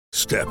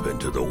Step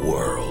into the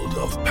world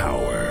of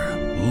power,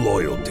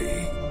 loyalty,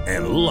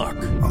 and luck.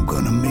 I'm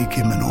gonna make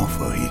him an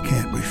offer he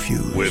can't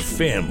refuse. With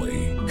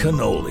family,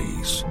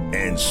 cannolis,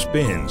 and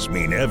spins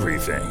mean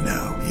everything.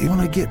 Now, you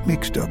wanna get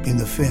mixed up in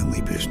the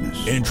family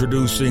business.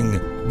 Introducing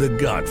The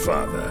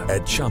Godfather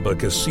at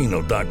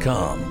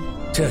ChumbaCasino.com.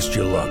 Test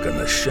your luck in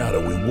the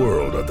shadowy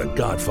world of The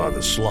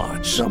Godfather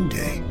slot.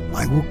 Someday,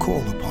 I will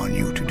call upon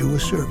you to do a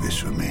service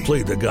for me.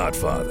 Play The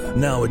Godfather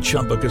now at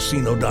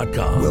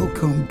ChumbaCasino.com.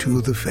 Welcome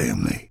to the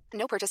family.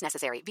 No purchase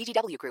necessary.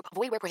 VGW Group.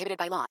 Void where prohibited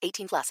by law.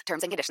 18 plus.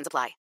 Terms and conditions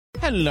apply.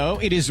 Hello,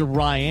 it is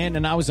Ryan,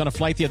 and I was on a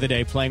flight the other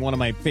day playing one of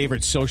my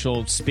favorite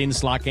social spin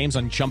slot games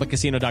on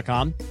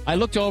ChumbaCasino.com. I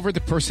looked over at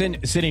the person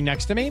sitting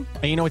next to me,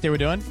 and you know what they were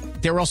doing?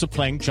 They were also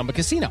playing Chumba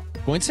Casino.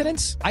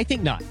 Coincidence? I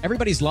think not.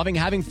 Everybody's loving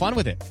having fun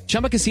with it.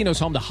 Chumba Casino is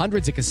home to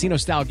hundreds of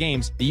casino-style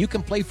games that you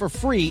can play for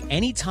free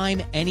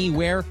anytime,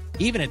 anywhere,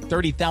 even at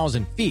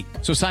 30,000 feet.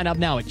 So sign up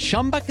now at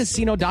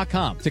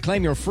ChumbaCasino.com to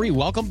claim your free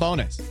welcome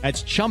bonus.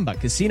 That's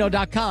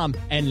ChumbaCasino.com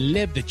and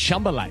live the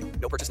Chumba life.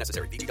 No purchase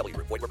necessary. VGW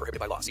Group. Void where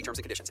prohibited by law. See terms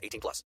and conditions. 18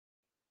 plus.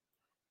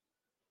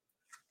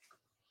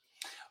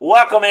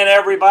 Welcome in,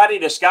 everybody,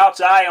 to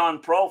Scout's Eye on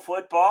Pro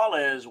Football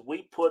as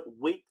we put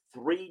Week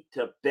 3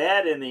 to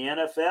bed in the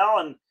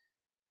NFL and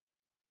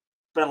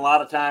spent a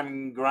lot of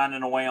time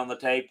grinding away on the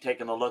tape,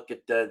 taking a look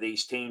at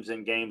these teams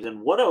and games. And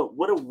what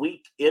a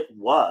week it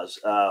was.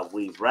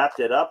 We wrapped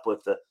it up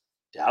with the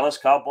Dallas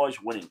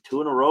Cowboys winning 2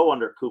 in a row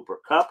under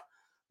Cooper Kupp,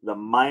 the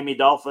Miami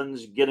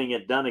Dolphins getting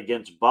it done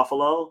against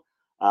Buffalo.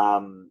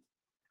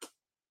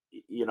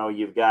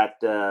 You've got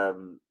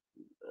the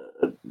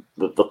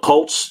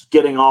Colts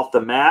getting off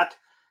the mat,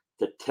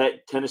 the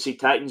Tennessee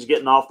Titans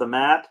getting off the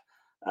mat,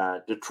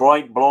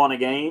 Detroit blowing a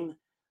game.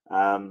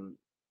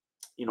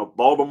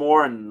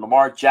 Baltimore and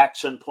Lamar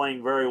Jackson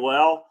playing very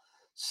well.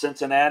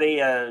 Cincinnati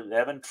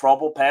having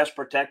trouble pass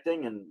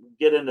protecting, and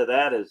get into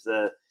that as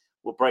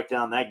we'll break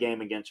down that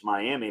game against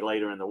Miami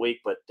later in the week.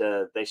 But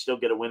they still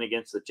get a win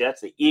against the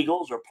Jets. The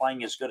Eagles are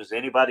playing as good as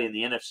anybody in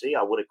the NFC.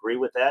 I would agree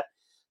with that.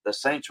 The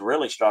Saints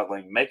really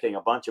struggling, making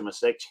a bunch of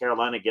mistakes.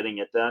 Carolina getting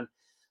it done.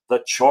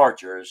 The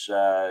Chargers,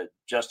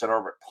 Justin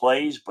Herbert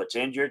plays but's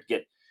injured,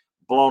 get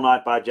blown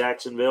out by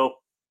Jacksonville.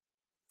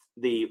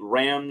 The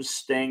Rams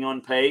staying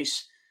on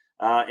pace.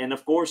 And,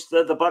 of course,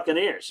 the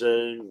Buccaneers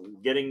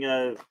getting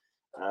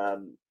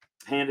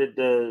handed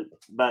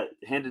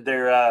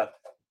their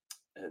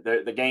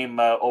the game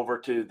over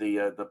to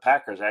the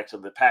Packers.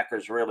 Actually, the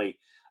Packers really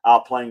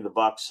outplaying the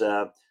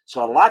Bucs.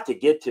 So a lot to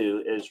get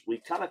to as we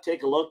kind of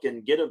take a look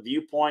and get a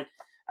viewpoint.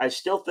 I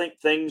still think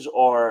things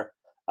are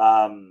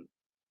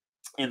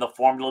in the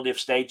formulative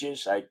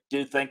stages. I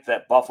do think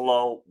that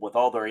Buffalo, with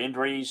all their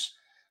injuries,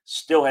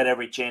 still had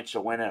every chance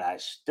to win it. I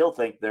still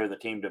think they're the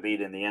team to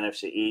beat in the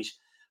NFC East.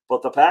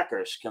 But the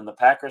Packers, can the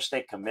Packers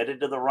stay committed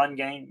to the run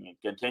game and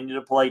continue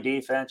to play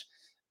defense?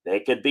 They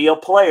could be a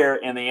player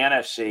in the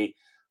NFC.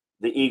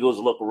 The Eagles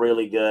look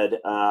really good.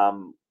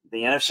 The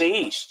NFC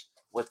East,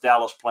 with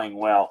Dallas playing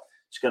well,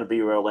 it's going to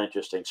be real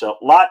interesting. So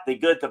a lot, the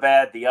good, the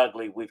bad, the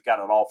ugly, we've got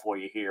it all for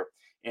you here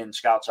in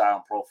Scout's Eye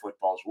on Pro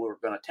Football. We're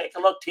going to take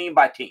a look team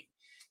by team,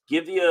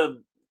 give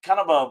you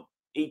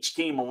each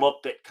team a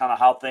look at kind of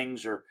how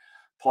things are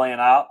playing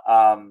out,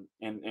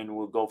 and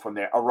we'll go from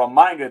there. A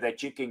reminder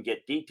that you can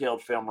get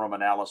detailed film room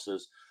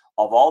analysis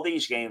of all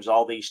these games,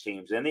 all these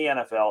teams in the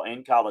NFL,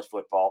 in college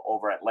football,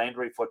 over at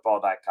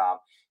LandryFootball.com.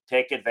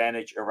 Take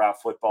advantage of our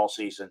football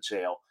season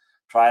sale.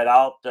 Try it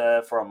out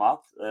for a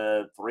month,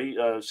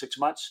 6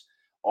 months,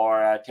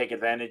 or take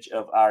advantage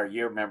of our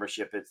year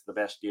membership. It's the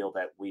best deal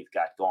that we've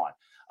got going.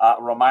 A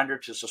reminder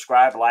to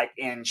subscribe, like,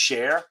 and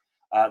share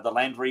the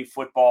Landry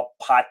Football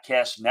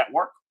Podcast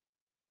Network.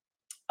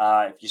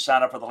 If you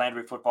sign up for the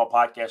Landry Football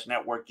Podcast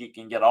Network, you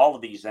can get all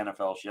of these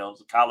NFL shows,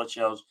 the college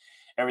shows,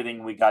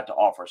 everything we got to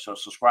offer. So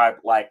subscribe,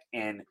 like,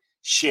 and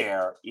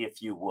share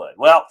if you would.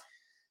 Well,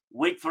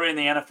 Week 3 in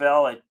the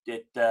NFL,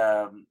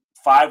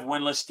 5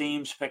 winless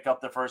teams pick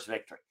up their first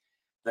victory.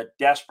 The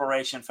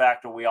desperation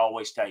factor, we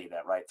always tell you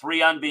that, right?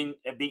 3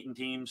 unbeaten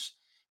teams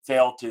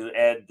fail to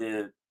add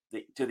to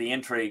the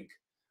intrigue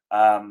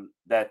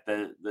that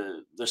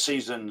the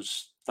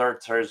season's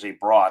third Thursday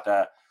brought.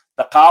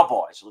 The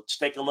Cowboys, let's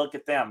take a look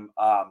at them.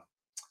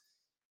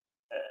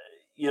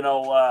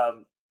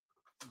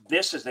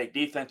 This is a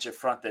defensive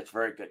front that's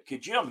very good.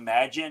 Could you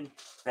imagine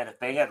that if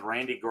they had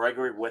Randy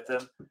Gregory with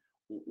them?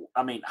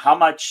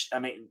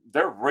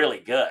 They're really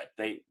good.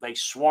 They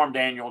swarm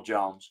Daniel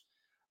Jones.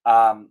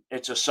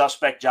 It's a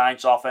suspect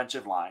Giants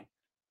offensive line.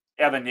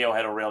 Evan Neal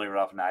had a really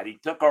rough night. He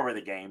took over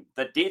the game.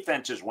 The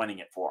defense is winning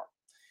it for him.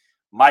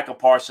 Michael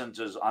Parsons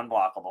is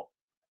unblockable.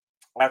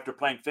 After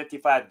playing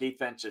 55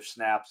 defensive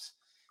snaps,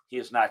 he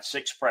has knocked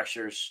 6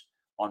 pressures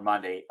on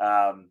Monday.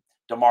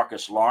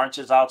 DeMarcus Lawrence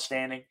is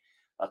outstanding.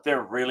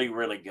 They're really,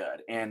 really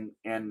good. And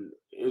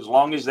as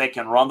long as they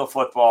can run the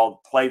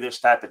football, play this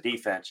type of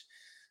defense,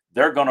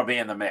 they're going to be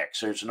in the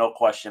mix. There's no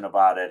question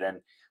about it. And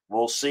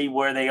we'll see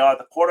where they are.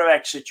 The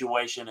quarterback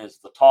situation is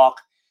the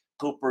talk.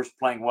 Cooper's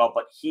playing well,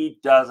 but he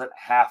doesn't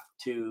have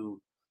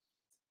to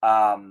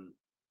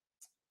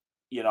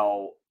you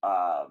know,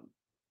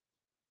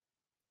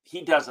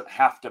 he doesn't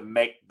have to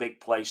make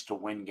big plays to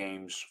win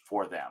games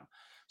for them.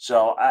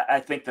 So I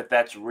think that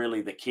that's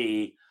really the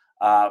key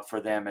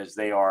for them as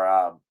they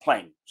are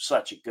playing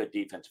such a good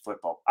defensive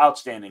football.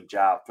 Outstanding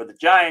job for the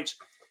Giants,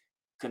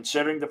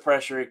 considering the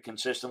pressure he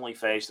consistently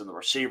faced and the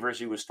receivers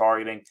he was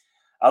targeting.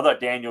 I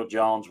thought Daniel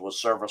Jones was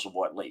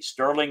serviceable at least.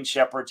 Sterling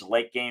Shepard's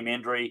late game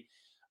injury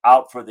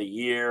out for the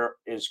year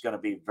is going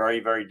to be very,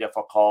 very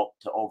difficult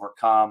to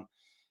overcome.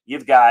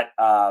 You've got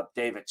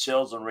David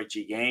Sills and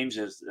Richie James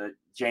as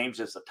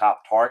the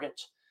top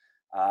targets.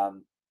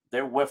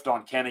 They're whiffed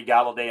on Kenny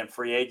Galladay in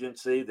free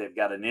agency. They've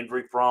got an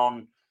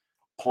injury-prone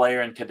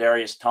player in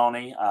Kadarius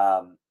Toney.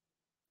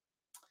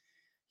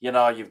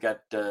 You've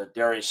got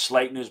Darius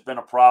Slayton, who's been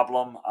a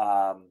problem.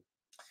 I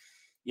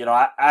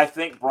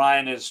think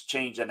Brian has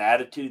changed an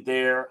attitude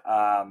there.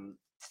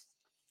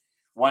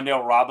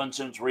 Wendell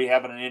Robinson's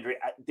rehabbing an injury.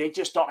 They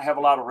just don't have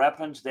a lot of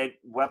weapons. They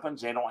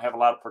don't have a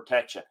lot of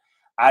protection.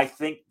 I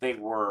think they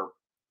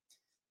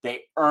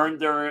earned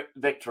their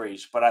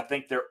victories, but I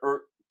think their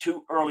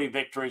two early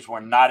victories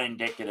were not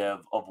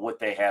indicative of what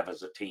they have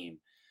as a team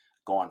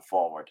going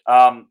forward.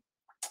 The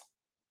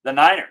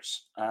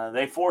Niners,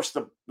 they forced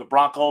the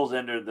Broncos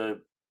into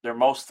their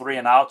most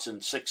 3-and-outs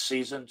in 6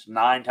 seasons,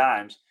 9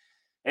 times.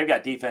 They've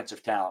got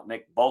defensive talent.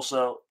 Nick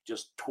Bosa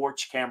just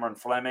torched Cameron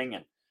Fleming,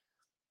 and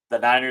the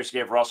Niners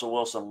gave Russell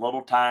Wilson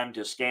little time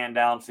to scan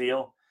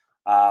downfield.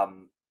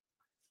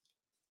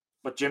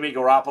 But Jimmy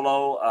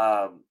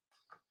Garoppolo,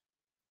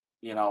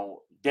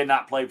 did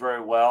not play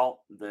very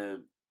well.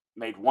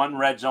 Made one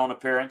red zone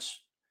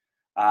appearance.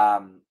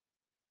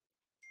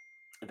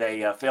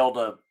 They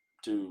failed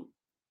to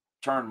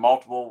turn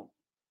multiple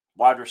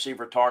wide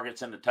receiver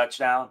targets into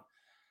touchdown.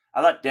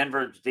 I thought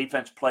Denver's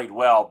defense played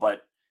well,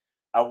 but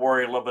I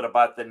worry a little bit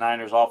about the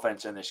Niners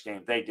offense in this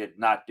game. They did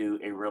not do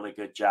a really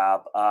good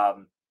job.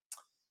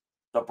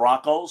 The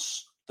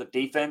Broncos, the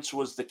defense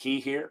was the key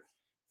here,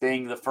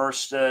 being the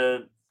first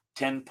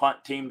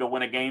 10-punt team to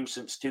win a game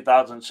since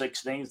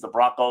 2016. The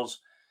Broncos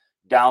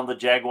down the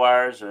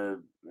Jaguars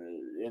in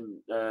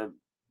the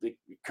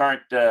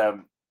current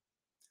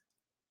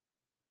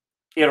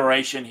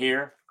iteration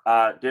here.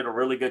 Did a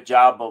really good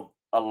job of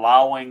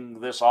allowing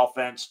this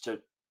offense to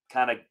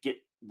kind of get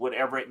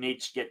whatever it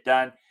needs to get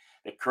done.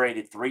 It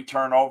created 3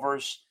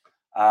 turnovers,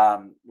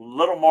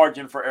 little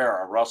margin for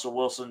error. Russell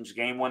Wilson's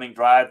game-winning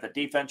drive. The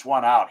defense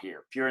won out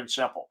here, pure and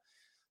simple.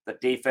 The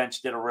defense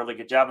did a really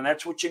good job, and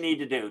that's what you need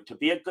to do. To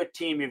be a good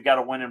team, you've got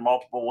to win in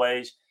multiple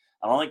ways.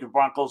 I don't think the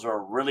Broncos are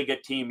a really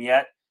good team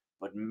yet,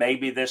 but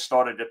maybe this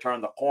started to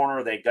turn the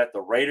corner. They got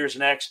the Raiders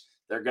next.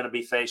 They're going to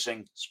be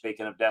facing,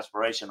 speaking of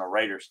desperation, a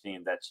Raiders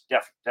team that's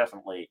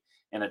definitely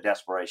in a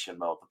desperation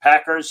mode. The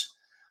Packers,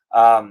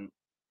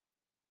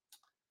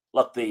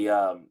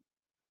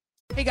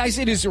 Hey guys,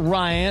 it is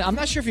Ryan. I'm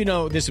not sure if you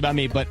know this about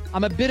me, but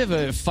I'm a bit of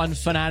a fun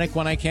fanatic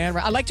when I can.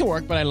 I like to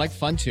work, but I like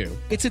fun too.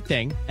 It's a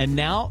thing. And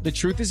now the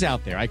truth is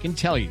out there. I can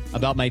tell you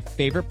about my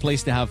favorite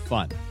place to have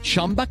fun.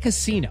 Chumba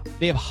Casino.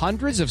 They have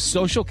hundreds of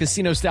social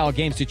casino style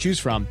games to choose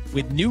from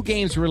with new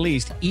games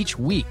released each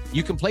week.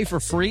 You can play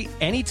for free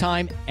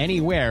anytime,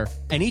 anywhere.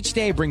 And each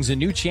day brings a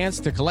new chance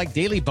to collect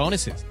daily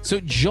bonuses. So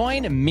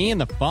join me in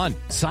the fun.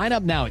 Sign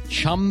up now at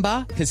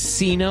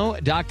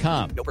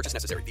ChumbaCasino.com. No purchase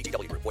necessary.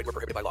 VGW Group. Void where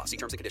prohibited by law. See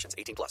terms and conditions.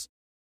 18+.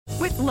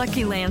 With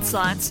Lucky Land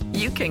Slots,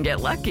 you can get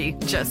lucky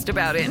just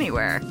about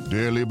anywhere.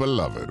 Dearly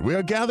beloved, we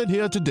are gathered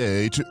here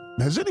today to...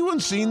 Has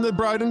anyone seen the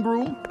bride and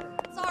groom?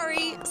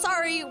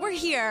 Sorry, we're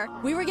here.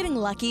 We were getting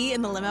lucky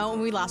in the limo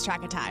and we lost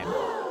track of time.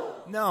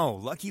 No,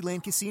 Lucky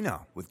Land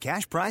Casino, with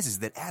cash prizes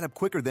that add up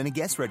quicker than a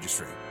guest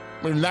registry.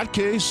 In that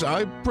case,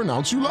 I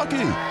pronounce you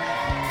lucky.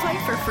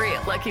 Play for free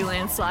at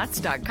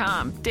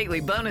LuckyLandSlots.com.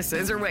 Daily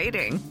bonuses are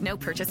waiting. No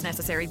purchase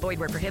necessary. Void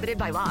where prohibited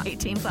by law.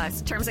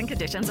 18+. Terms and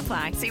conditions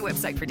apply. See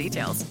website for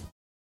details.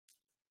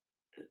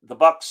 The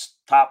Bucs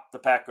topped the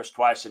Packers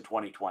twice in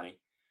 2020.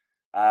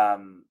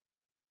 Devondre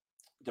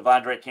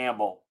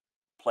Campbell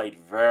played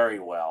very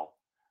well.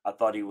 I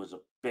thought he was a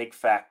big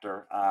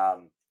factor.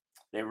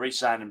 They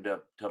re-signed him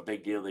to a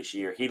big deal this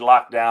year. He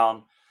locked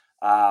down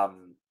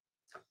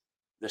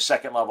the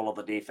second level of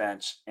the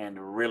defense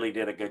and really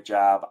did a good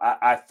job.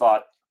 I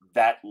thought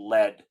that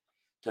led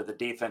to the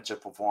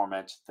defensive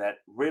performance that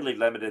really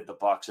limited the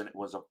Bucs, and it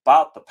was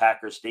about the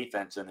Packers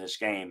defense in this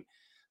game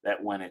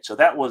that won it. So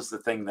that was the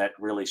thing that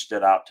really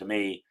stood out to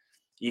me.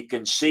 You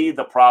can see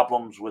the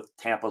problems with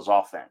Tampa's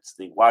offense,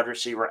 the wide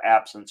receiver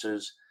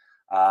absences.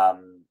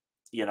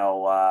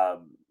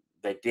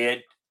 They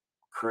did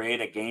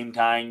create a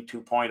game-tying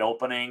 2-point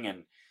opening,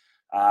 and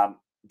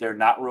they're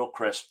not real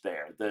crisp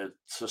there. The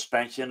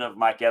suspension of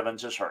Mike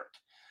Evans is hurt.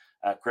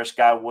 Chris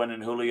Godwin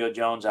and Julio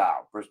Jones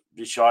out.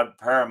 Rashad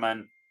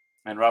Perriman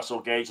and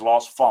Russell Gage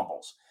lost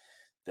fumbles.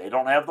 They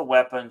don't have the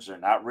weapons. They're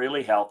not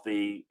really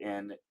healthy,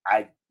 and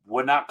I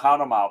would not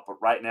count them out,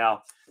 but right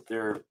now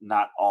they're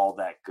not all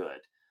that good.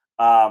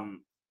 I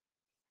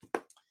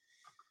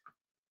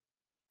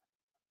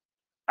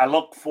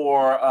look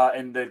for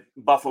in the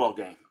Buffalo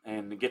game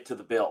and to get to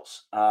the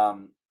Bills.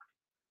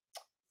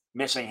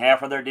 missing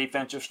half of their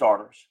defensive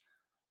starters,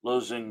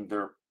 losing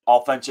their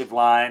offensive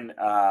line,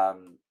 a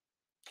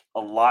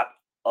lot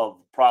of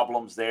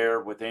problems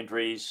there with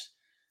injuries.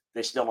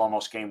 They still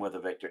almost came with a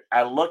victory.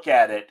 I look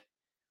at it,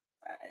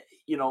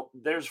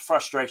 there's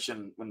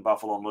frustration when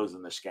Buffalo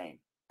losing this game.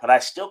 But I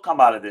still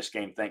come out of this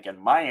game thinking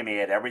Miami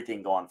had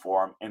everything going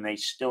for them, and they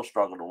still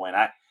struggled to win.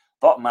 I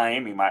thought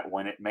Miami might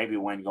win it, maybe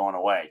win going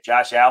away.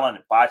 Josh Allen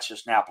botched the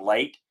snap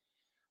late,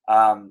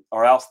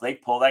 or else they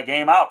pull that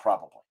game out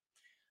probably.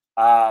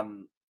 I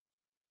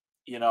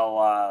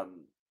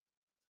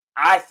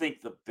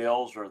think the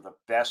Bills are the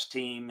best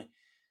team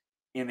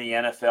in the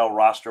NFL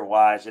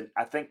roster-wise, and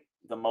I think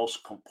the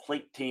most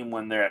complete team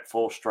when they're at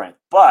full strength.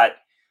 But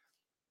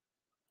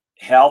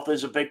health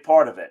is a big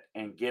part of it,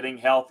 and getting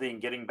healthy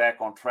and getting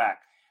back on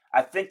track.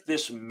 I think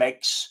this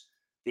makes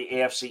the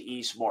AFC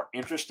East more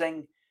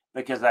interesting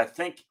because I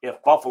think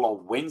if Buffalo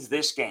wins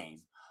this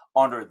game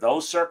under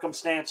those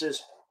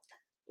circumstances,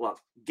 look,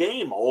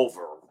 game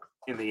over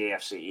in the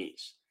AFC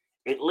East.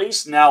 At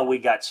least now we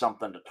got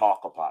something to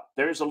talk about.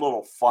 There's a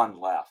little fun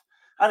left.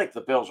 I think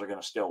the Bills are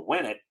going to still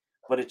win it,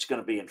 but it's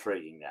going to be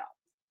intriguing now.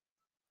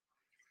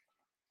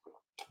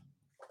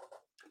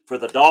 For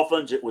the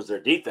Dolphins, it was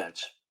their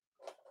defense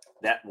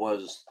that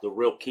was the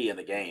real key in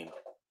the game.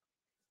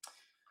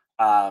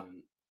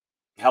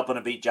 Helping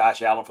to beat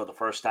Josh Allen for the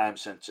first time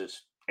since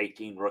his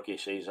 18 rookie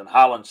season.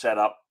 Holland set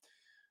up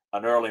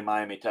an early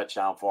Miami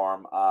touchdown for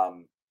him.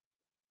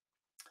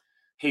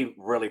 He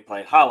really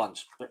played.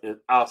 Holland's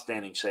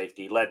outstanding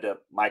safety led to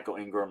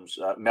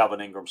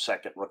Melvin Ingram's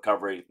second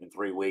recovery in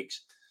 3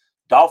 weeks.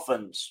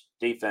 Dolphins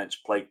defense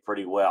played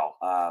pretty well.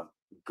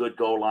 Good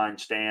goal line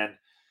stand.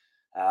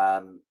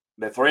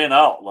 They're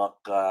 3-0. Look,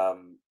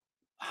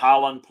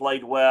 Holland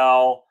played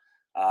well.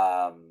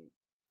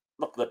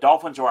 Look, the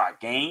Dolphins are a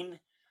gain,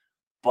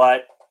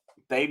 but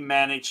they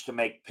managed to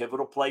make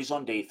pivotal plays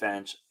on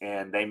defense,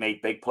 and they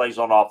made big plays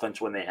on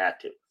offense when they had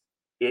to.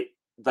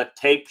 The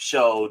tape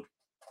showed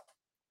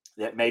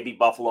that maybe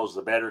Buffalo's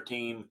the better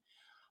team,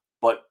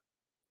 but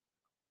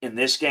in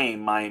this game,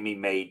 Miami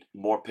made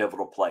more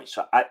pivotal plays.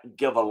 So I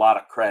give a lot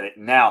of credit.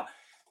 Now,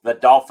 the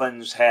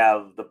Dolphins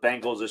have the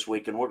Bengals this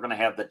week, and we're going to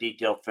have the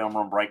detailed film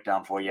room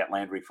breakdown for you at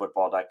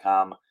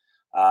LandryFootball.com.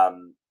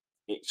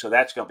 So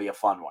that's going to be a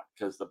fun one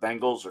because the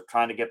Bengals are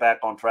trying to get back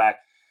on track.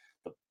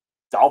 The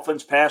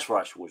Dolphins' pass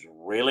rush was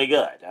really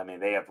good. I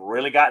mean, they have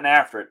really gotten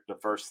after it the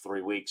first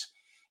 3 weeks,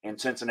 and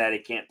Cincinnati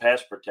can't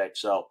pass protect.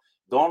 So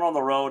going on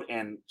the road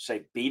and,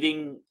 say,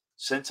 beating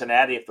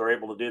Cincinnati, if they're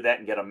able to do that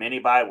and get a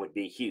mini-bye, would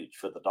be huge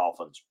for the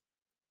Dolphins.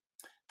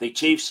 The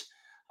Chiefs,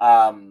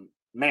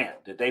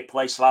 did they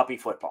play sloppy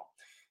football?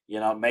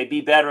 May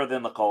be better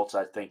than the Colts.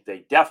 I think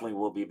they definitely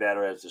will be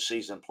better as the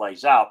season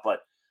plays out.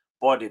 But,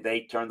 boy, did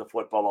they turn the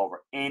football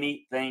over.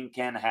 Anything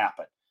can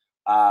happen.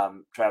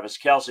 Travis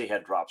Kelce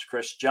had drops.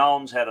 Chris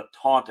Jones had a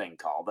taunting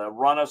call. The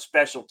run of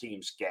special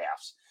teams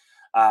gaffes.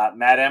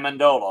 Matt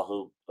Amendola,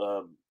 who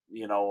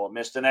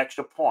missed an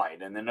extra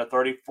point, and then a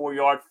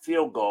 34-yard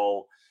field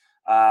goal.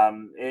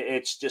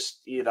 It's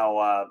just,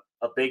 a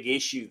big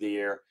issue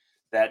there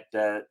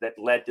that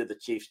led to the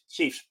Chiefs.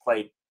 Chiefs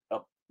played a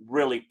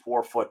really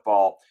poor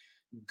football.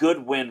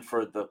 Good win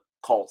for the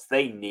Colts.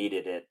 They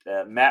needed it.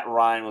 Matt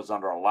Ryan was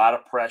under a lot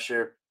of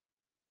pressure,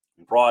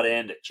 brought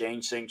in to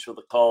change things for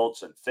the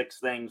Colts and fix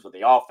things with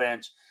the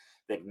offense.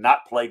 They've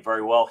not played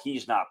very well.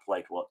 He's not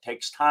played well. It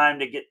takes time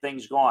to get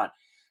things going.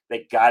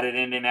 They got it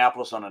in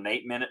Indianapolis on an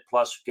 8-minute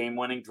plus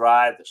game-winning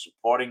drive. The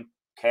supporting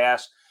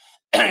cast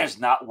is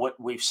not what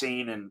we've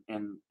seen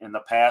in the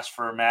past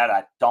for Matt.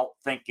 I don't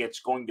think it's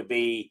going to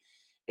be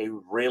a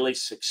really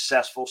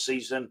successful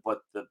season,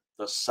 but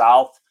the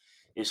South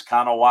is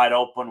kind of wide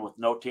open with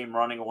no team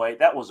running away.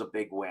 That was a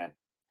big win.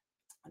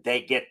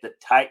 They get the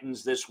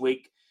Titans this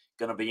week.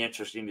 Going to be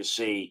interesting to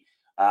see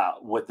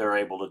what they're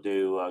able to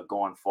do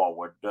going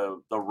forward.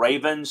 The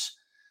Ravens,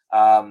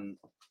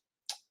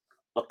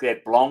 look, they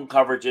had blown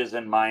coverages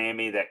in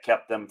Miami that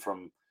kept them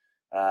from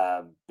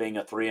being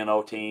a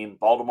 3-0 team.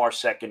 Baltimore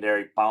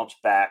secondary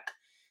bounced back,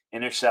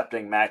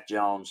 intercepting Mac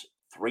Jones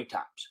 3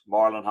 times.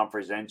 Marlon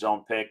Humphrey's end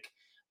zone pick,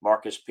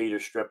 Marcus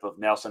Peters' strip of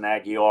Nelson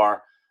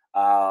Aguilar.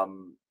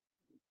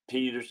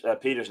 Peters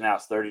now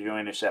has 32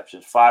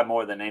 interceptions, 5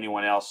 more than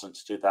anyone else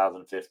since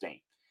 2015.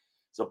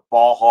 It's a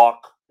ball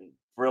hawk,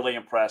 really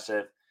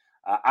impressive.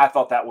 I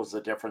thought that was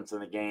the difference in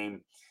the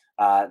game.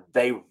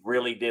 They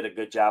really did a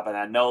good job, and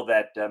I know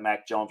that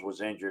Mac Jones was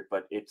injured,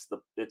 but it's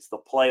the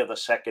play of the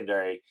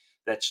secondary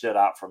that stood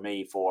out for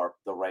me for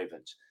the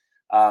Ravens.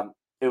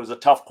 It was a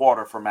tough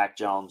quarter for Mac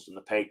Jones and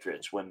the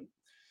Patriots when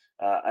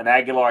an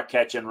Aguilar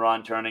catch and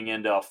run turning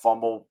into a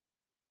fumble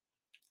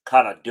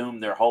kind of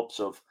doomed their hopes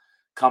of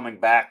coming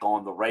back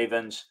on the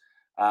Ravens.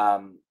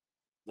 The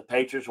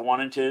Patriots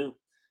 1-2.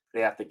 They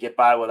have to get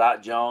by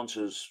without Jones,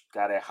 who's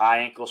got a high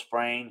ankle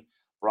sprain.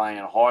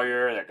 Brian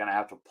Hoyer, they're going to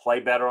have to play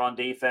better on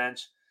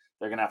defense.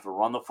 They're going to have to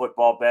run the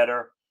football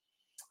better.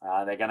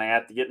 They're going to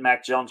have to get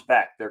Mac Jones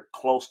back. They're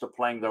close to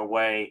playing their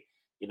way,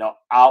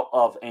 out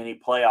of any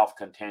playoff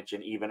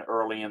contention, even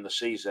early in the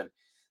season.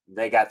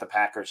 they got the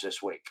Packers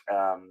this week.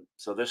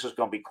 So this is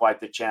going to be quite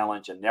the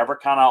challenge. And never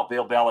count out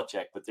Bill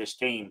Belichick, but this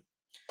team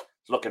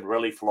is looking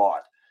really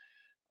flawed.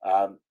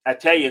 I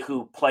tell you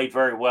who played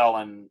very well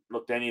and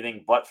looked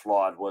anything but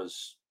flawed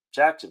was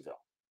Jacksonville.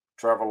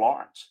 Trevor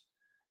Lawrence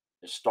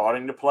is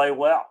starting to play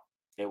well.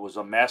 It was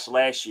a mess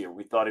last year.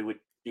 We thought he would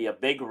be a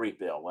big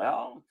rebuild.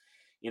 Well,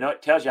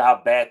 it tells you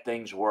how bad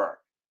things were.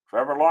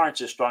 Trevor Lawrence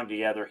has strung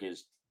together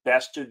his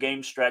best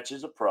 2-game stretch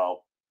as a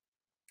pro.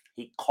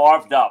 He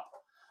carved up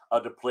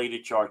a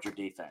depleted Charger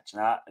defense.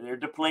 Now, they're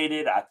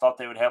depleted. I thought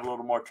they would have a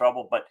little more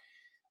trouble but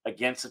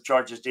against the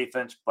Chargers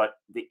defense, but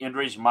the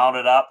injuries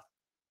mounted up.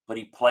 But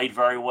he played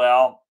very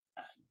well.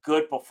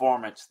 Good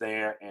performance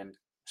there and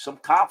some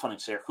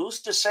confidence there.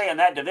 Who's to say in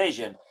that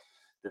division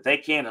that they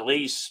can't at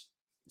least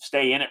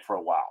stay in it for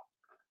a while?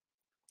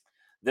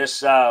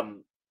 This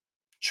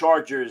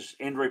Chargers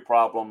injury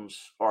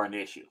problems are an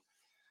issue.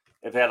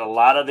 They've had a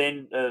lot of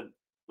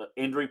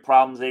injury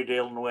problems they're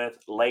dealing with,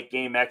 late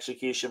game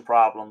execution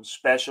problems,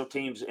 special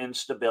teams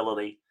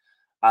instability.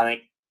 I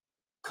think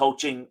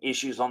coaching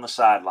issues on the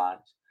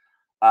sidelines.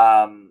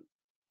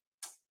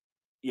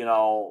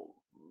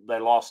 They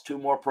lost 2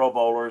 more Pro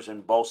Bowlers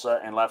in Bosa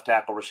and left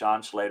tackle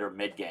Rashawn Slater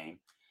mid-game.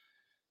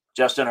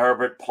 Justin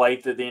Herbert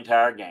played through the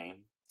entire game.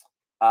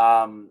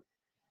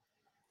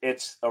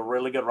 It's a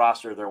really good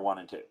roster. They're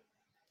 1-2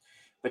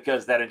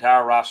 because that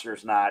entire roster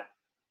is not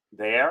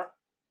there.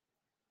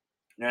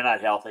 They're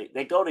not healthy.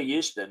 They go to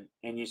Houston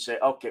and you say,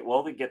 okay,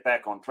 well, they get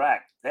back on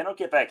track. They don't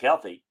get back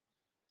healthy.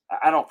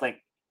 I don't think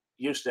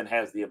Houston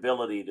has the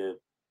ability to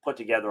put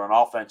together an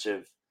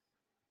offensive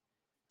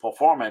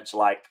performance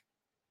like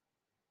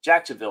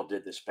Jacksonville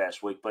did this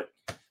past week. But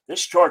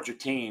this Charger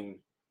team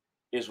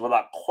is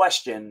without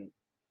question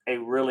a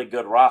really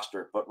good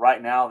roster. But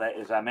right now, that,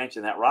 as I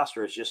mentioned, that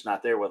roster is just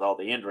not there with all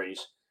the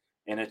injuries,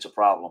 and it's a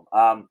problem.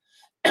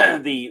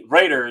 The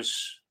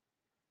Raiders,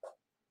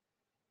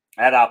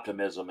 that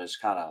optimism is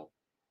kind of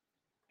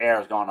air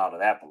has gone out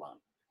of that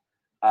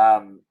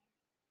balloon.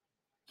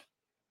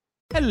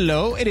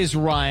 Hello, it is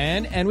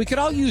Ryan, and we could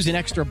all use an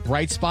extra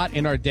bright spot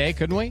in our day,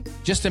 couldn't we?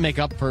 Just to make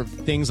up for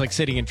things like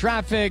sitting in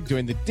traffic,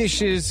 doing the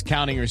dishes,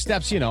 counting your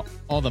steps,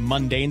 all the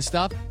mundane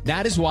stuff.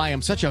 That is why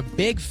I'm such a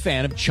big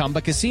fan of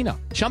Chumba Casino.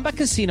 Chumba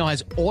Casino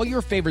has all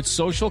your favorite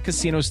social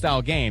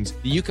casino-style games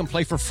that you can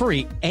play for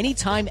free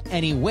anytime,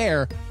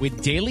 anywhere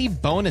with daily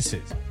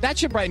bonuses. That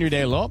should brighten your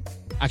day a little.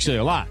 Actually,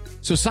 a lot.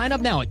 So sign up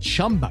now at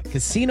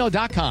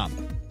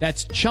ChumbaCasino.com.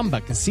 That's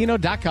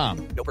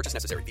ChumbaCasino.com. No purchase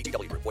necessary.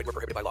 VGW Group. Void where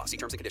prohibited by law. See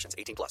terms and conditions.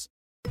 18+.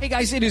 Hey,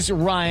 guys, it is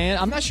Ryan.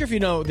 I'm not sure if you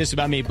know this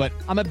about me, but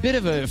I'm a bit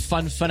of a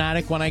fun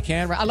fanatic when I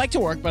can. I like to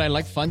work, but I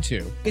like fun,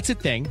 too. It's a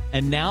thing.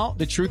 And now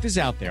the truth is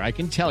out there. I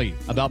can tell you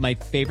about my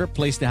favorite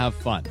place to have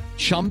fun,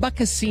 Chumba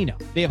Casino.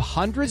 They have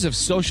hundreds of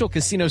social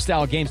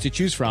casino-style games to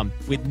choose from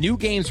with new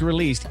games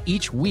released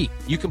each week.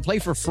 You can play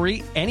for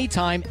free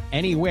anytime,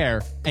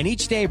 anywhere, and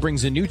each day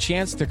brings a new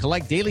chance to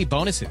collect daily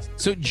bonuses.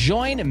 So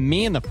join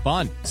me in the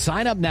fun.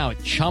 Sign up now at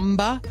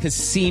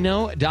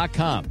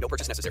ChumbaCasino.com. No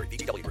purchase necessary.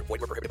 VGW Group. Void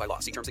where prohibited by law.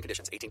 See terms and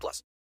conditions.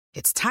 18+.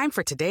 It's time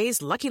for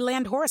today's Lucky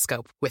Land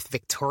horoscope with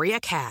Victoria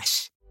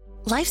Cash.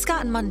 Life's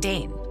gotten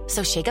mundane,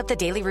 so shake up the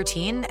daily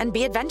routine and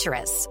be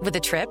adventurous with a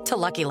trip to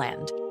Lucky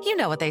Land. You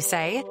know what they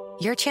say,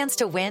 your chance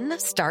to win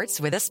starts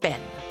with a spin.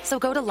 So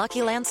go to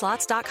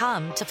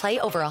LuckyLandSlots.com to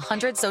play over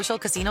 100 social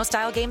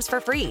casino-style games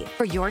for free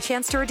for your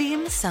chance to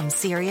redeem some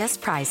serious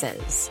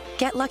prizes.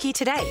 Get lucky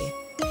today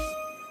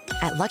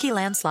at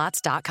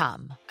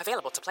LuckyLandSlots.com.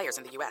 Available to players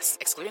in the U.S.,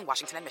 excluding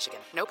Washington and Michigan.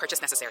 No purchase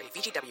necessary.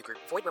 VGW Group.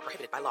 Void where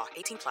prohibited by law.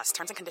 18+.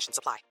 Terms and conditions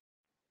apply.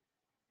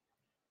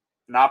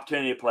 An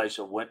opportunity to play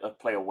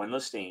a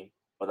winless team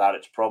without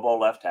its Pro Bowl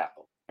left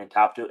tackle and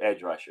top 2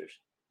 edge rushers.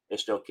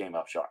 It still came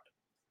up short.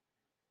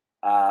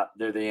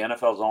 They're the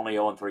NFL's only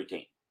 0-3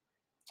 team.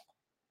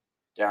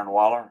 Darren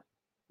Waller,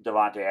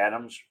 Devontae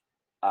Adams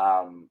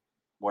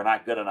were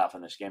not good enough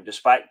in this game,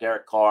 despite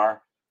Derek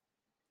Carr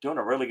doing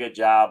a really good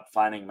job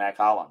finding Mac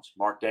Hollins.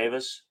 Mark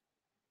Davis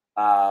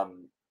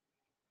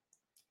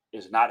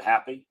is not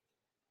happy.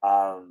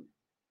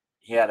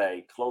 He had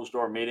a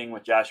closed-door meeting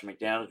with Josh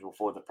McDaniels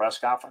before the press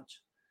conference.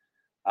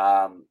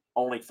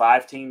 Only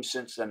 5 teams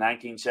since the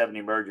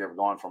 1970 merger have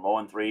gone from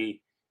 0-3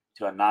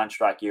 to a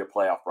non-strike year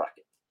playoff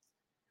bracket.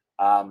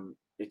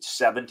 It's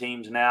 7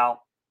 teams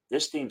now.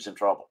 This team's in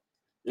trouble.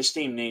 This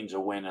team needs a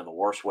win in the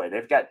worst way.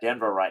 They've got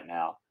Denver right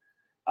now.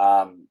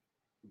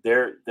 They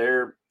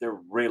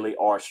really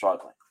are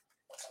struggling.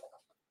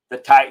 The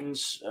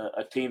Titans,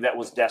 a team that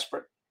was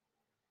desperate,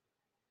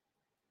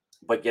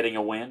 but getting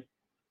a win.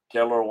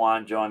 Taylor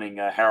Lewan joining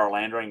Harold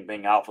Landry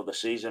being out for the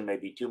season may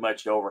be too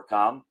much to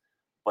overcome,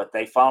 but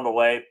they found a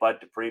way. Bud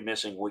Dupree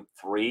missing week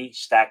 3,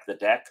 stacked the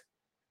deck.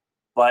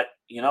 But,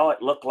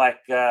 it looked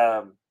like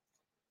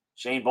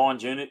Shane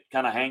Bourne's unit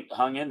kind of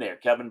hung in there.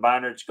 Kevin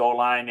Bynard's goal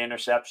line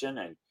interception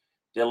and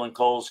Dylan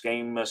Cole's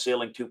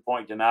game-sealing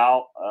 2-point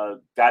denial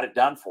got it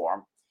done for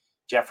him.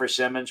 Jeffrey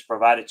Simmons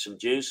provided some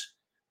juice.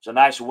 It's a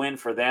nice win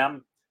for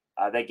them.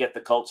 They get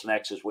the Colts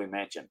next, as we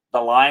mentioned.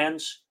 The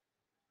Lions,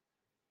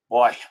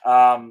 boy,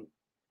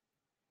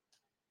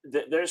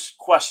 there's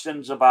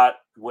questions about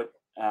what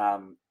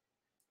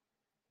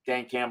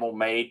Dan Campbell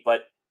made,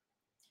 but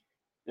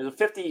there's a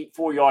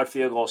 54-yard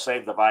field goal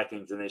saved the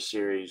Vikings in this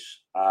series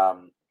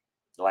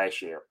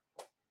last year.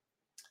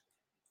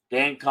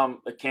 Dan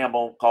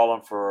Campbell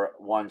calling for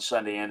one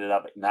Sunday ended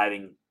up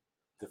igniting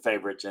the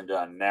favorites into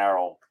a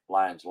narrow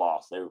Lions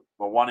loss. They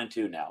were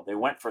 1-2 now. They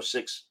went for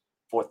 6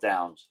 fourth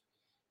downs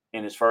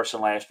in his first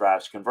and last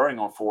drives, converting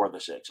on 4 of the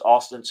 6.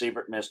 Austin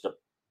Seibert missed a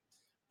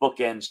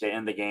bookends to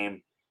end the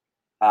game.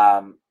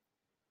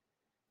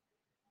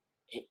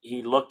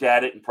 He looked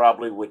at it and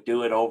probably would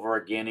do it over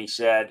again, he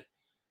said.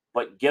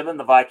 But given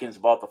the Vikings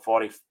about the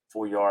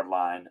 44-yard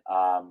line,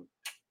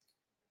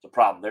 it's a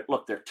problem.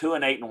 They're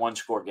 2-8 in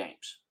one-score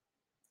games.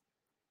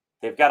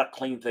 They've got to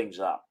clean things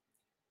up.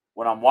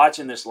 When I'm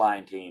watching this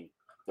Lion team,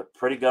 they're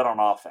pretty good on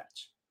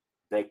offense.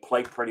 They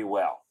play pretty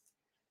well.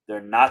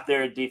 They're not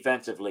there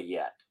defensively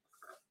yet.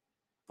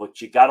 But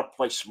you got to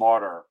play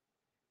smarter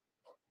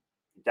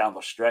down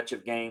the stretch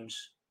of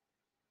games,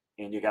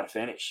 and you got to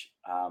finish.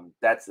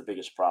 That's the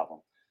biggest problem.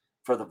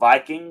 For the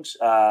Vikings,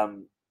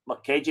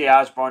 look, KJ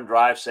Osborne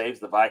drive saves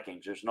the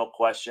Vikings. There's no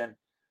question.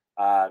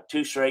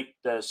 2 straight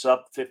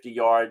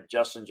sub-50-yard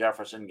Justin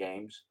Jefferson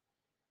games.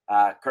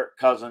 Kirk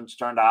Cousins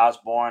turned to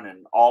Osborne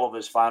and all of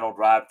his final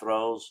drive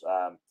throws.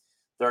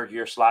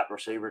 Third-year slot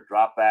receiver,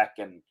 drop back,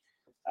 and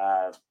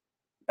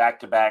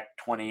back-to-back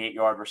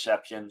 28-yard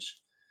receptions.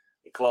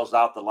 It closed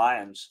out the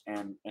Lions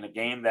in a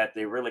game that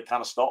they really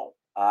kind of stole.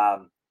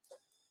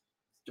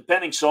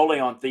 Depending solely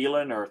on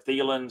Thielen or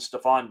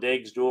Stephon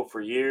Diggs duel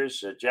for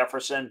years,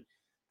 Jefferson,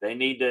 they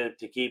need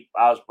to keep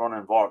Osborne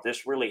involved.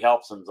 This really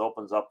helps and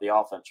opens up the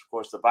offense. Of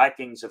course, the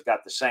Vikings have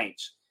got the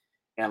Saints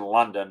in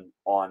London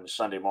on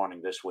Sunday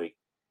morning this week.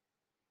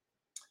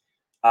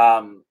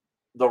 The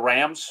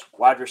Rams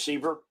wide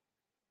receiver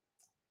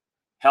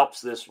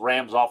helps this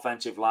Rams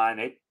offensive line.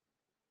 They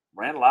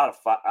ran a lot of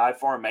I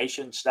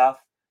formation stuff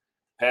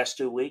past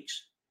 2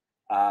 weeks.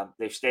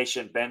 They've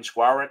stationed Ben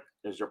Skowronek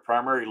as their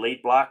primary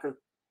lead blocker.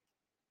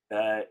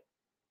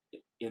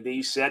 In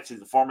these sets, he's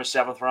the former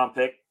 7th-round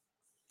pick.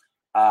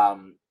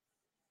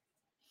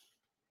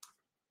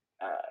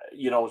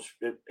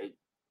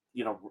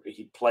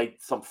 He played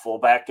some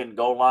fullback and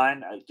goal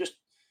line.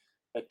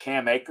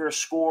 Cam Akers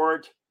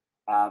scored.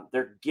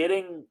 They're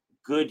getting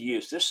good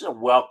use. This is a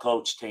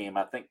well-coached team.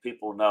 I think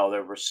people know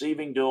their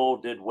receiving duel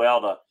did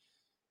well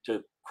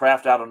to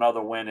craft out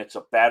another win. It's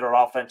a battered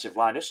offensive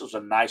line. This was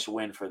a nice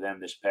win for them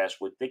this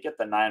past week. They get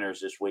the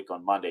Niners this week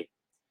on Monday.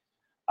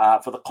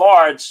 For the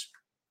Cards,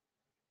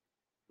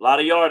 a lot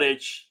of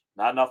yardage,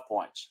 not enough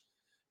points.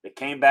 They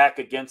came back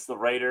against the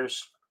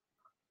Raiders.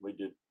 We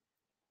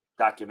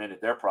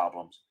documented their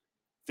problems.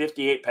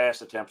 58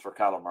 pass attempts for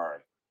Kyler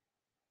Murray.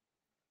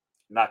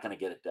 Not going to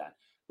get it done.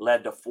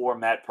 Led to 4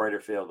 Matt Prater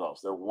field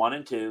goals. They're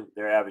 1-2.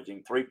 They're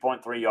averaging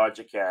 3.3 yards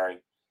a carry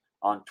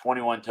on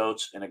 21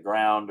 totes in the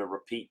ground to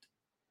repeat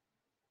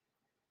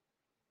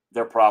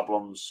their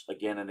problems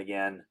again and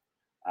again.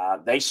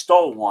 They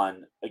stole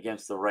one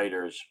against the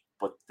Raiders,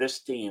 but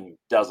this team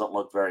doesn't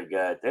look very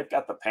good. They've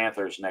got the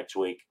Panthers next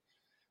week.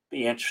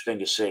 Be interesting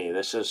to see.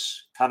 This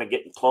is kind of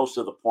getting close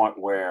to the point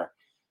where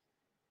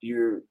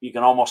you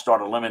can almost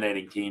start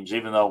eliminating teams,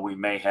 even though we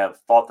may have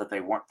thought that they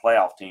weren't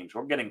playoff teams.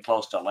 We're getting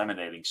close to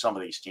eliminating some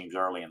of these teams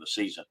early in the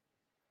season.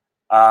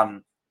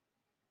 The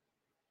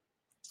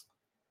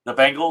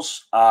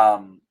Bengals,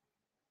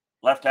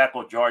 left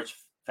tackle George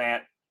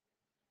Fant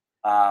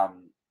had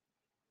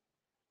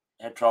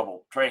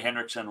trouble. Trey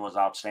Hendrickson was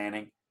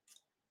outstanding.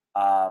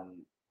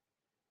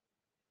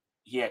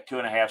 He had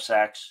 2.5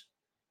 sacks,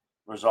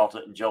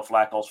 resulted in Joe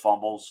Flacco's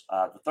fumbles,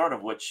 the third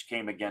of which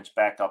came against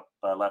backup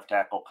left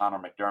tackle Connor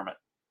McDermott.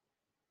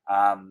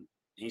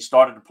 He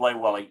started to play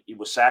well. He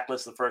was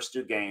sackless the first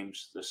 2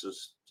 games. This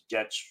is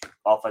Jets'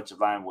 offensive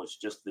line was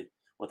just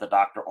what the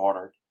doctor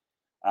ordered.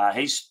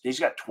 He's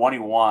got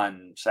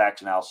 21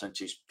 sacks now since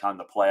he's come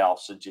to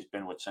playoffs, since he's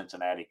been with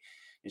Cincinnati.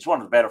 He's one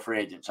of the better free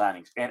agent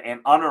signings, and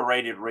an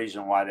underrated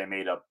reason why they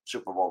made a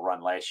Super Bowl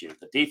run last year.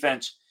 The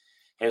defense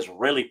has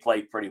really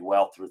played pretty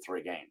well through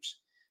 3 games.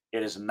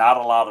 It has not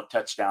allowed a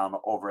touchdown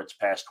over its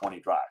past 20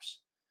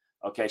 drives.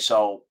 Okay,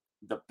 so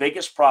the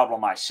biggest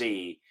problem I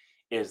see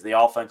is the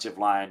offensive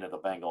line of the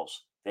Bengals.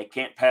 They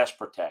can't pass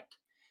protect.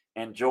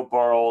 And Joe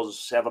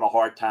Burrow's having a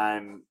hard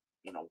time,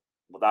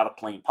 without a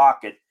clean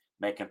pocket,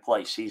 making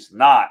plays. He's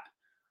not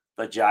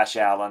the Josh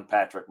Allen,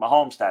 Patrick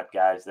Mahomes type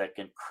guys that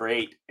can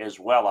create as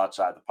well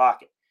outside the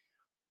pocket.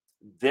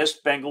 This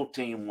Bengal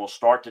team will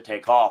start to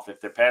take off if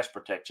their pass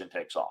protection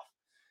takes off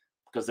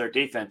because their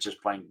defense is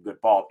playing good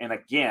ball. And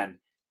again,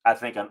 I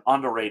think an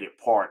underrated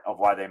part of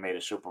why they made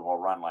a Super Bowl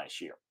run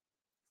last year.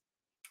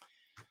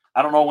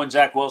 I don't know when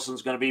Zach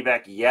Wilson's going to be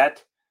back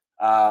yet,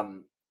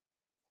 but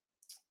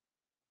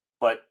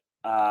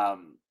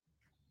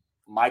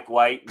Mike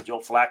White and Joe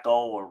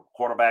Flacco are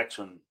quarterbacks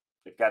and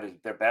they've got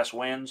their best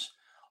wins.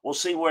 We'll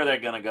see where they're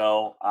going to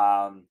go.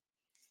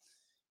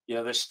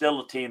 There's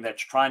still a team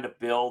that's trying to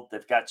build.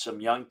 They've got some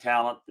young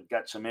talent. They've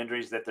got some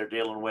injuries that they're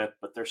dealing with,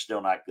 but they're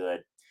still not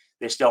good.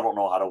 They still don't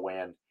know how to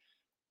win.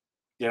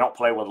 they don't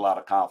play with a lot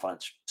of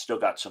confidence. Still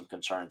got some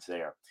concerns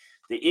there.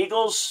 The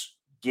Eagles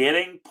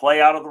getting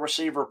play out of the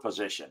receiver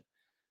position.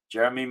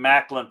 Jeremy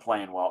Maclin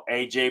playing well.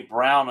 A.J.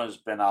 Brown has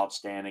been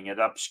outstanding. It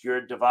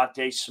obscured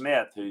Devontae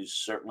Smith, who's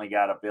certainly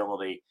got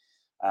ability.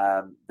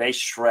 They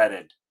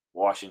shredded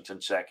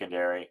Washington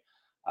secondary.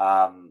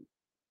 And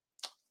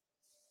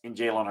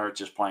Jalen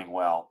Hurts is playing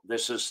well.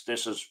 This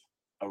is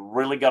a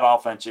really good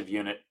offensive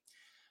unit.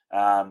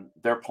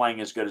 They're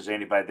playing as good as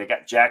anybody. They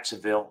got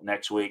Jacksonville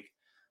next week.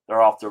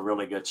 They're off to a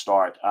really good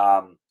start.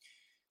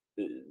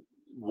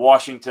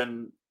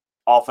 Washington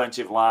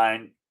offensive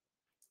line,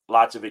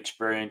 lots of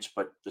experience,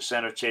 but the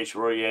center, Chase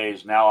Roullier,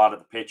 is now out of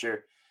the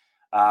picture.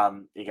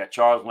 You got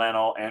Charles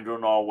Leno, Andrew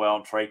Norwell,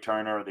 and Trey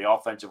Turner. The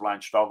offensive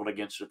line struggled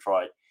against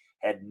Detroit.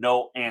 Had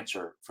no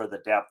answer for the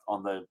depth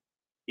on the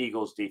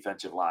Eagles'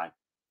 defensive line.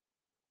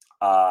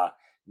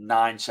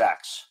 9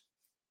 sacks.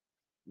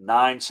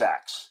 9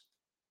 sacks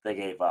they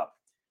gave up.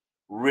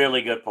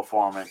 Really good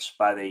performance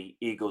by the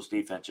Eagles'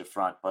 defensive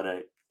front, but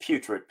a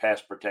putrid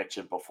pass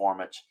protection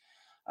performance.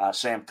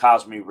 Sam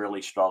Cosmi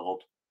really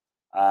struggled.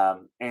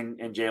 And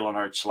Jalen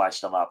Hurts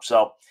sliced them up.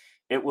 So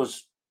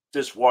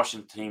this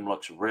Washington team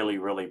looks really,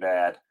 really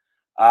bad.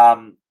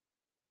 The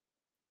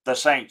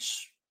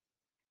Saints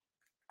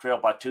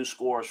trailed by 2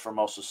 scores for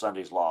most of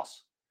Sunday's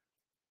loss.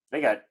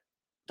 They got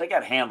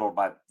handled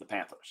by the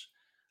Panthers.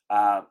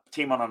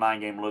 Team on a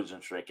 9-game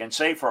losing streak. And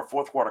save for a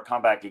fourth quarter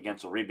comeback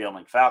against the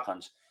rebuilding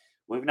Falcons,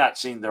 we've not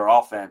seen their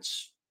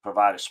offense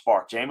provide a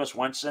spark. Jameis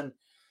Winston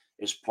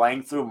is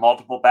playing through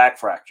multiple back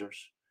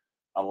fractures,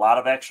 a lot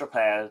of extra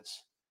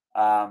pads.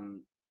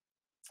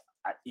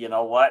 You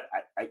know what?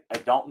 I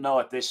don't know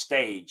at this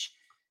stage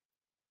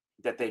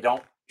that they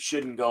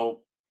shouldn't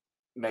go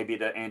maybe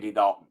to Andy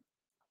Dalton.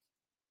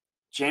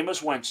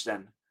 Jameis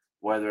Winston,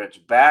 whether it's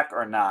back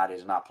or not,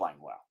 is not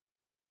playing well.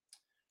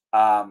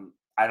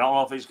 I don't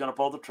know if he's going to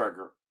pull the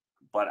trigger,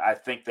 but I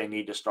think they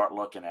need to start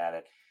looking at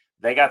it.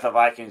 They got the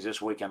Vikings this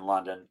week in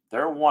London.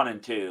 They're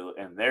 1-2,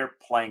 and they're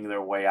playing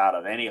their way out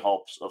of any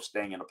hopes of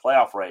staying in a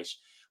playoff race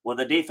with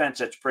a defense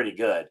that's pretty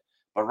good.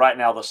 But right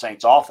now, the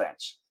Saints'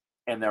 offense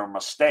and their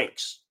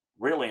mistakes,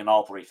 really in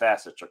all 3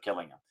 facets, are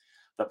killing them.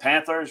 The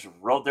Panthers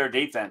rode their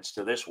defense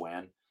to this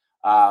win.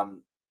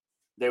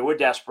 They were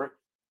desperate.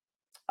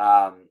 They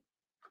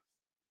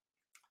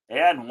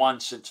hadn't won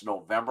since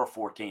November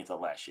 14th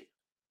of last year.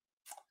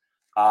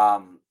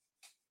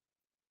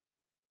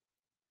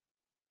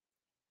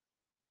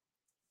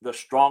 The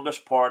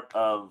strongest part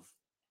of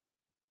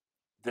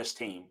this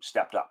team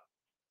stepped up.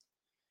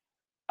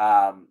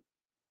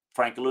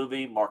 Frank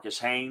Louvi, Marcus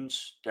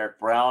Haynes, Derek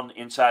Brown,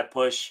 inside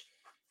push,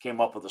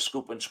 came up with a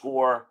scoop and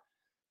score.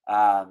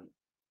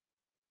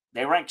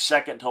 They ranked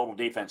 2nd total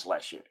defense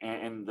last year,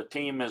 and the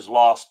team has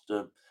lost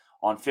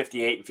on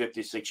 58 and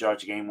 56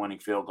 yards game-winning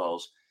field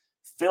goals.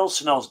 Phil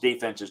Snell's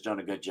defense is doing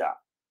a good job,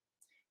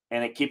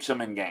 and it keeps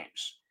them in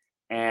games.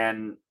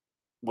 And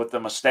with the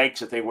mistakes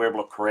that they were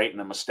able to create and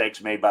the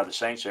mistakes made by the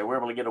Saints, they were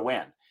able to get a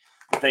win.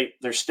 But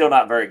they're still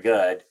not very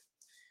good,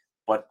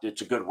 but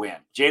it's a good win.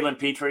 Jalen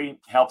Petrie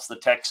helps the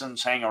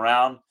Texans hang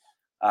around.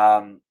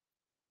 One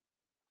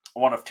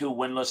of 2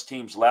 winless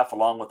teams left,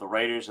 along with the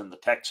Raiders and the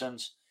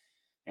Texans,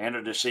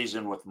 entered the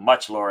season with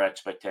much lower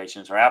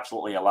expectations. Are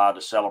absolutely allowed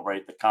to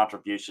celebrate the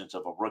contributions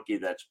of a rookie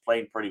that's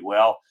played pretty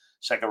well.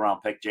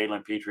 2nd-round pick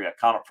Jalen Petrie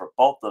accounted for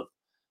both of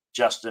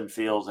Justin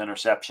Fields'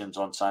 interceptions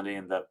on Sunday,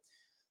 and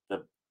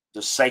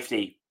the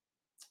safety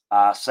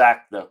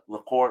sacked the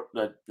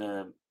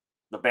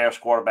Bears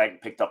quarterback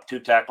and picked up 2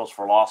 tackles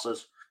for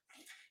losses.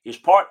 He's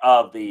part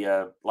of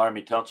the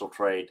Laremy Tunsil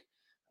trade.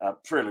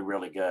 It's really,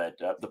 really good.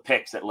 The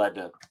picks that led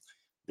to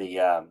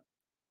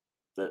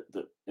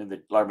in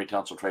the Laremy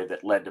Tunsil trade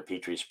that led to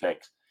Petrie's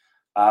picks.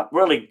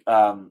 Really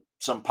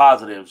some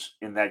positives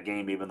in that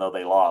game, even though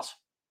they lost.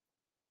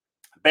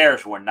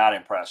 Bears were not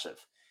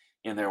impressive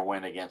in their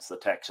win against the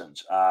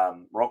Texans.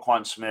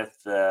 Roquan Smith,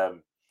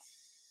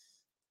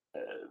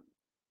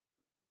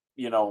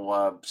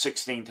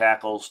 16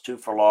 tackles, 2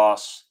 for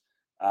loss.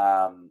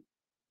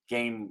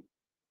 Game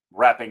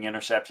wrapping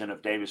interception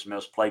of Davis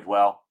Mills, played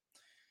well.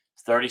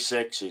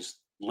 36. He's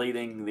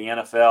leading the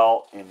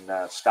NFL in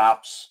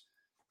stops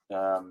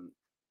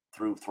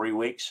through 3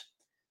 weeks.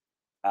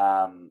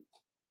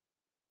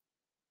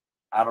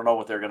 I don't know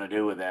what they're going to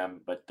do with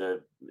them, but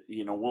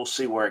we'll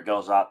see where it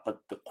goes out.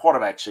 But the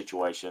quarterback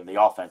situation, the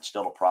offense,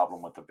 still a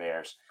problem with the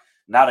Bears.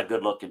 Not a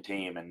good-looking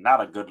team, and not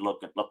a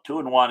good-looking look.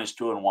 2-1 is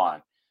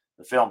 2-1.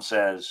 The film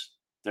says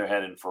they're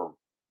heading for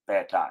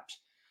bad times.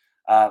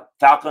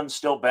 Falcons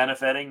still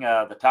benefiting.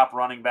 The top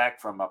running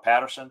back from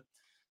Patterson,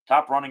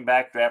 top running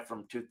back draft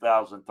from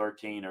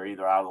 2013 are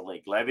either out of the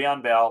league.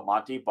 Le'Veon Bell,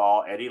 Monty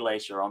Ball, Eddie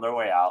Lacy are on their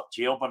way out.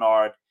 Gio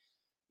Bernard.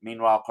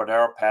 Meanwhile,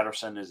 Cordero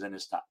Patterson is in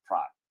his top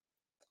prime.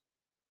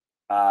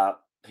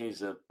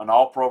 He's an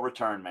all-pro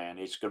return man.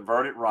 He's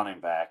converted running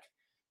back,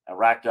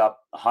 racked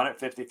up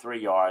 153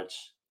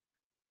 yards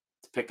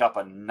to pick up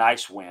a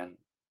nice win.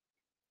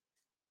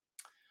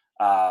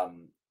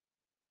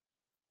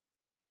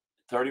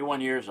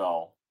 31 years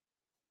old.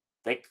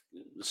 the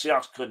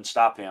Seahawks couldn't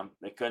stop him.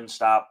 They couldn't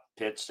stop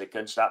Pitts. They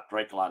couldn't stop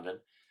Drake London.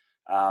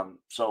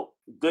 So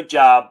good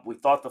job. We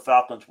thought the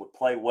Falcons would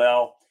play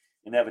well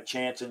and have a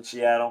chance in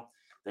Seattle.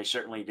 They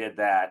certainly did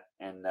that,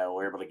 and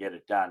were able to get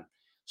it done.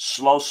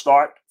 Slow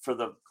start for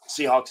the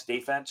Seahawks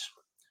defense.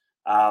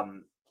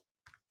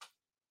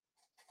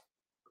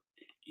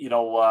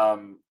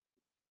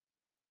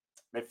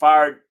 They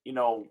fired,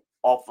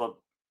 off of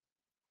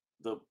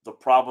the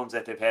problems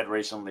that they've had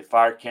recently. They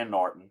fired Ken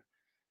Norton.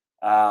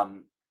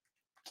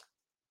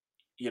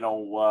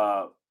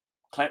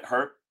 Clint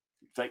Hurt,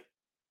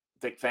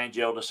 Vic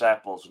Fangio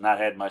disciples, not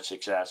had much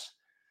success.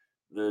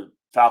 The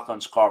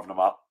Falcons carved them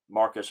up.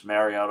 Marcus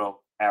Mariota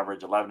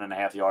averaged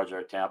 11.5 yards per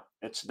attempt.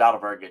 It's not a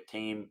very good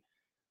team,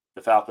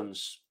 the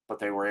Falcons, but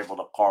they were able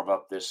to carve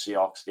up this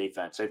Seahawks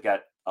defense. They've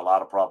got a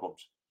lot of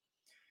problems.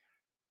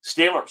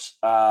 Steelers,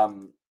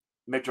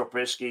 Mitchell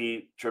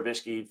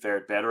Trubisky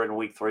fared better in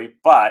week 3,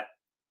 but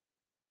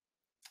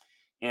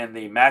in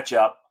the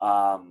matchup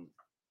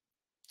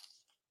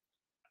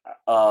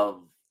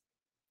of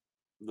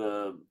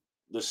the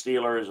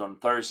Steelers on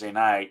Thursday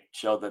night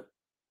showed that,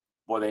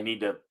 boy, they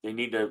need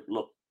to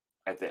look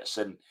at this,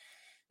 and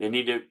they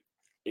need to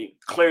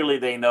clearly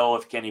they know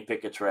if Kenny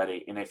Pickett's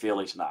ready, and they feel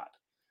he's not.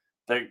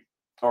 They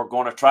are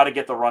going to try to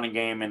get the running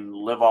game and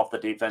live off the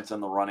defense in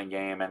the running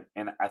game,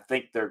 and I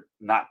think they're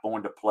not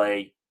going to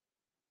play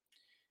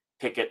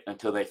Pickett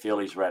until they feel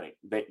he's ready.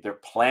 Their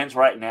plans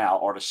right now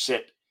are to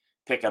sit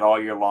Pickett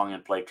all year long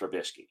and play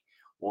Trubisky.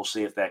 We'll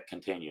see if that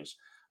continues.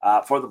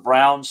 For the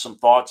Browns, some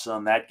thoughts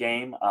on that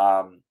game.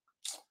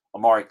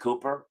 Amari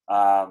Cooper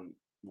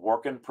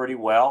working pretty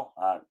well.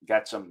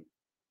 Got some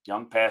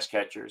young pass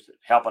catchers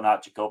helping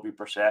out Jacoby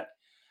Brissett.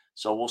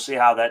 So we'll see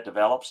how that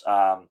develops.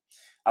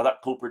 I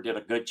thought Cooper did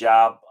a good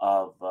job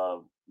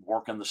of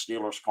working the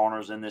Steelers'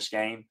 corners in this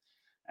game.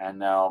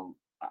 And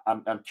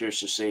I'm curious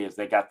to see if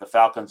they got the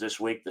Falcons this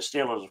week. The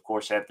Steelers, of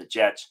course, have the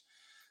Jets.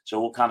 So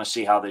we'll kind of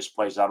see how this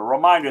plays out. A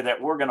reminder that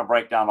we're going to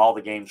break down all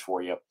the games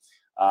for you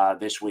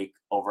this week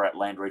over at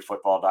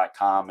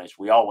LandryFootball.com, as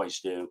we always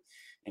do,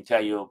 and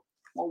tell you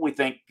what we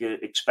think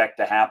expect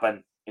to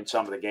happen in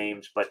some of the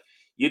games. But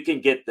you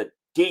can get the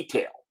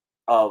detail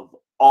of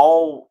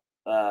all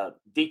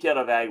detailed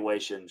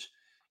evaluations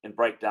and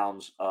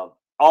breakdowns of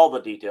all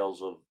the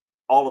details of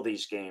all of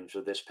these games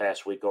of this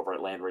past week over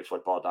at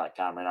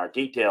LandryFootball.com, and our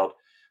detailed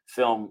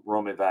film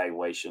room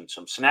evaluation,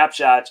 some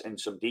snapshots and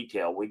some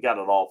detail. We got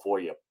it all for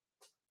you.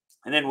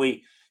 And then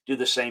we do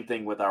the same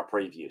thing with our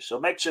preview. So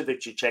make sure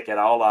that you check it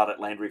all out at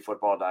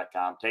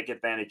LandryFootball.com. Take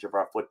advantage of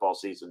our football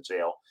season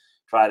sale.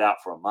 Try it out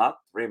for a month,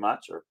 3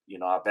 months, or,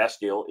 our best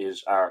deal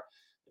is our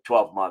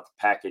 12-month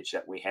package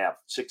that we have.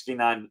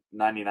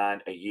 $69.99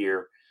 a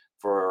year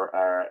for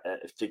our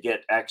to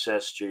get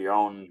access to your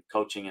own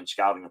coaching and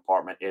scouting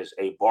department is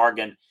a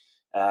bargain.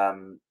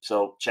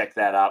 So check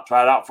that out.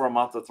 Try it out for a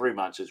month or 3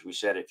 months, as we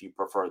said, if you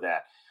prefer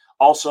that.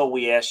 Also,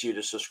 we ask you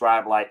to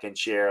subscribe, like, and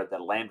share the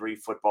Landry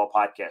Football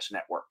Podcast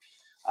Network.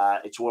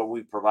 It's where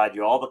we provide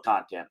you all the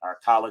content, our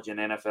college and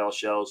NFL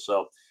shows.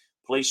 So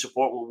please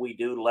support what we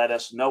do. Let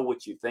us know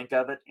what you think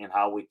of it and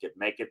how we could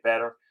make it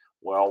better.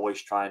 We're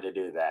always trying to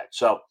do that.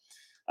 So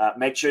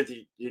make sure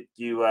that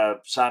you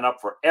sign up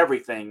for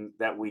everything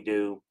that we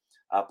do,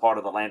 part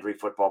of the Landry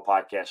Football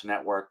Podcast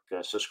Network.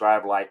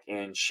 Subscribe, like,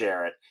 and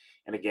share it.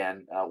 And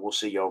again, we'll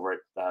see you over at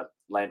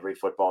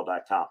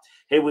LandryFootball.com.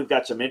 Hey, we've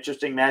got some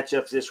interesting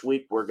matchups this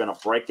week. We're going to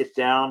break it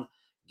down,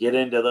 get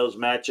into those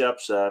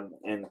matchups,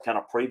 and kind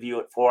of preview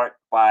it for it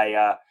by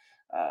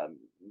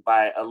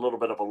a little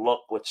bit of a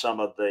look with some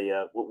of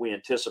the what we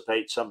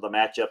anticipate some of the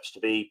matchups to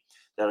be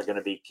that are going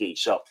to be key.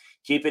 So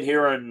keep it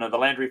here on the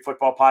Landry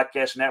Football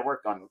Podcast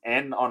Network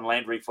and on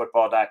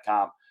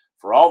LandryFootball.com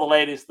for all the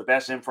latest, the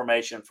best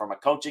information from a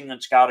coaching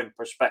and scouting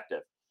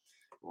perspective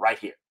right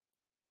here.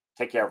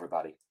 Take care,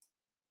 everybody.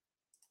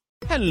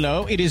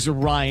 Hello, it is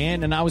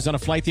Ryan, and I was on a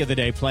flight the other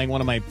day playing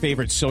one of my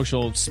favorite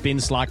social spin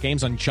slot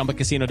games on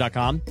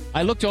ChumbaCasino.com.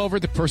 I looked over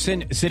at the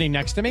person sitting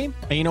next to me,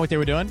 and you know what they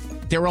were doing?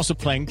 They were also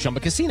playing Chumba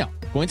Casino.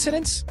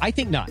 Coincidence? I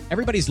think not.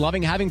 Everybody's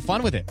loving having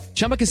fun with it.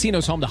 Chumba Casino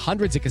is home to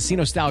hundreds of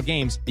casino-style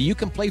games that you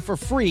can play for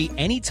free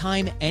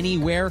anytime,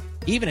 anywhere,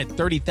 even at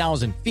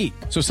 30,000 feet.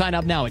 So sign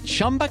up now at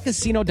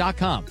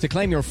ChumbaCasino.com to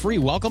claim your free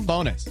welcome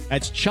bonus.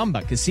 That's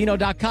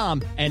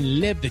ChumbaCasino.com and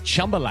live the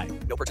Chumba life.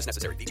 No purchase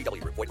necessary.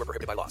 VGW Group. Void where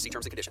prohibited by law. See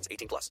terms and conditions.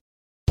 18+.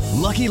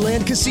 Lucky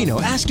Land Casino,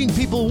 asking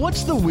people,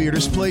 what's the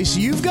weirdest place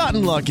you've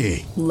gotten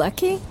lucky?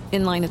 Lucky?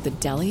 In line at the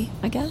deli,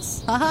 I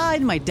guess? Aha,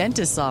 in my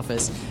dentist's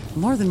office.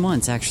 More than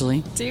once,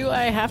 actually. Do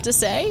I have to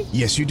say?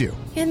 Yes, you do.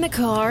 In the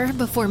car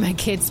before my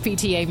kids'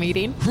 PTA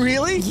meeting.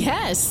 Really?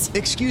 Yes.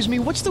 Excuse me,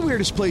 what's the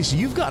weirdest place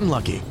you've gotten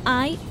lucky?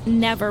 I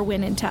never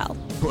win and tell.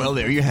 Well,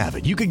 there you have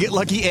it. You can get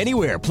lucky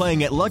anywhere,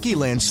 playing at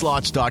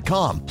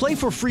LuckyLandSlots.com. Play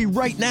for free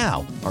right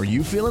now. Are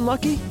you feeling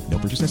lucky? No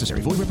purchase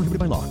necessary. Void where prohibited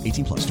by law.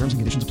 18+. Terms and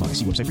conditions apply.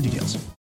 See website for details.